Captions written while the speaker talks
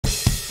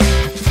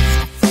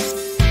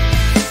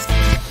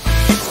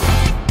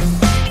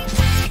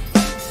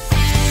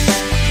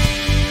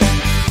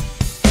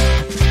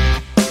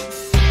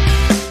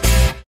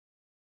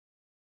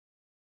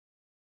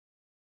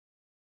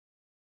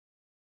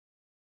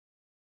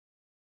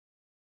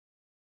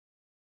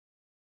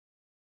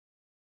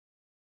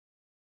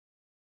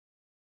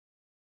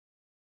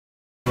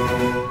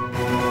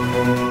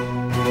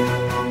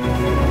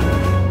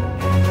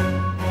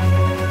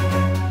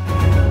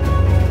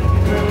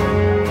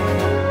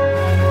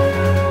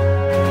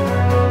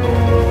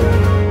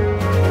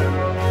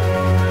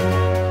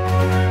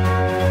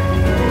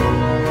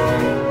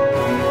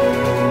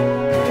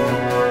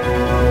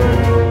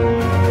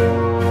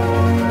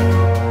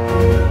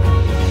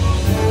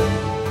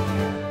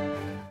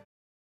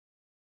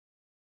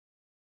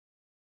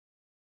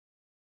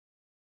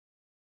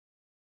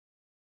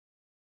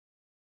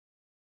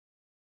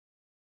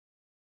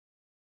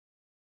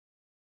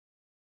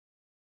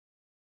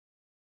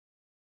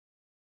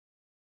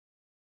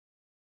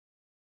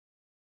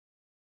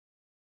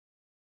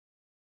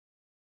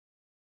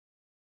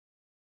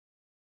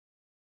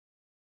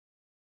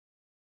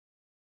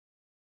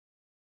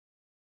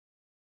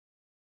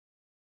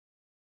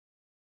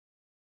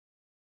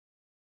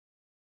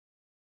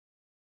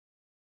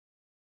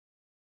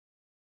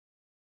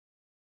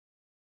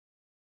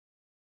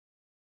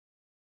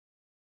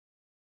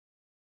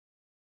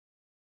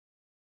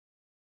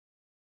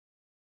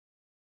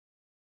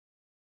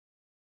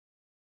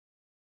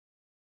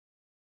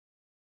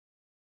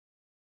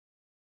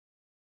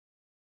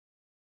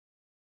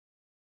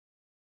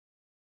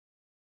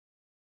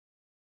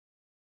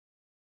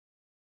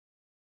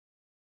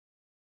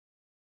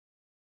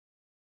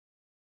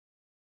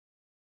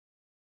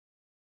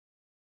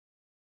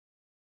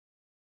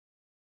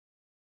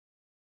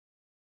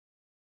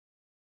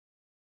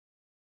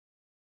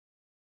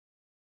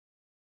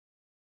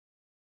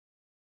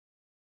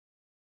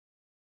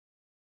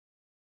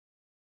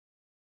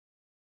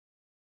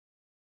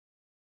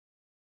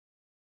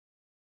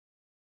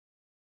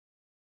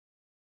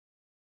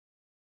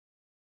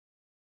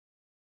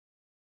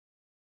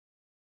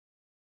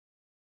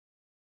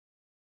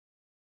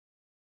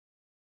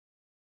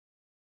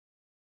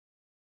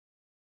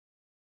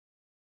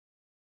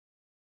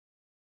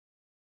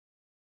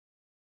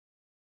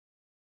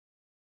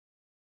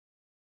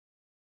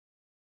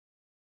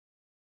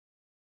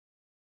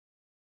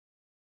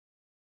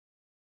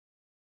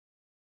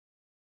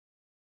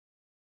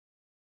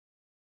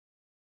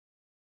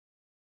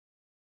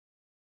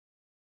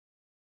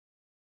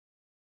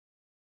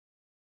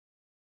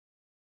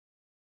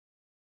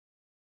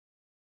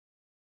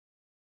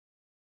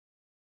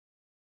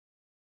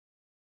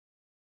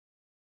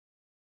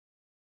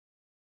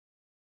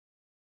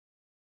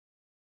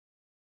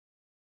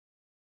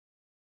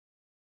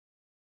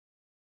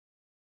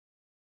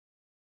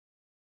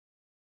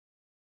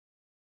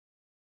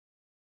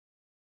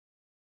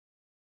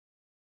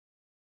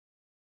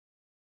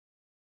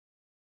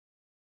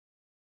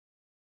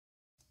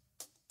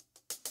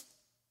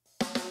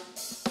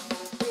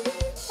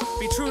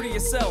Be true to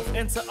yourself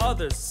and to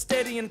others.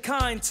 Steady and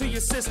kind to your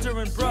sister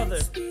and brother.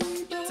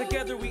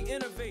 Together we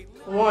innovate.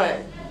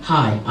 One.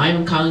 Hi,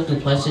 I'm Colin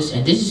Duplessis,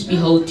 and this is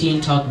Behold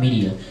Teen Talk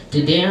Media.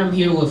 Today I'm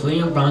here with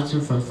William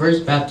Bronson from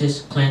First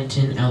Baptist,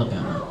 Clanton,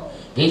 Alabama.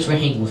 Thanks for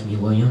hanging with me,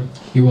 William.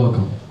 You're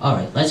welcome.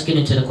 Alright, let's get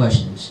into the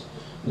questions.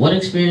 What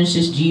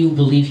experiences do you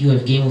believe you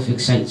have gained with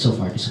Excite so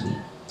far this week?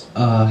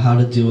 How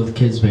to deal with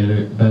kids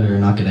better and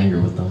not get angry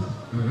with them.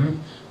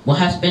 What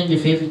has been your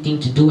favorite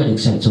thing to do at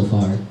Excite so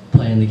far?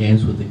 Playing the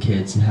games with the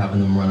kids and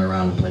having them run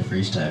around and play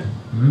freeze tag.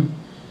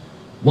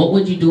 What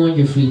would you do in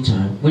your free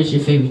time? What is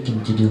your favorite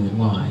thing to do and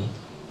why?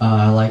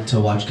 I like to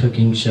watch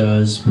cooking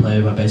shows,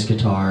 play my bass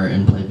guitar,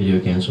 and play video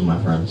games with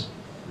my friends.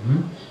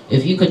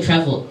 If you could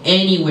travel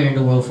anywhere in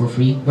the world for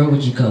free, where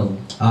would you go?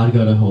 I would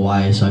go to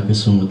Hawaii so I could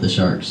swim with the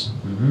sharks.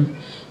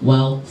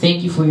 Well,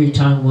 thank you for your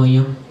time,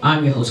 William.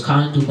 I'm your host,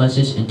 Colin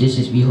Duplessis, and this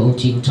is Behold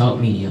Teen Talk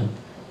Media.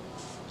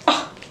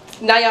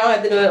 Now y'all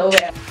have to do it over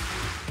there.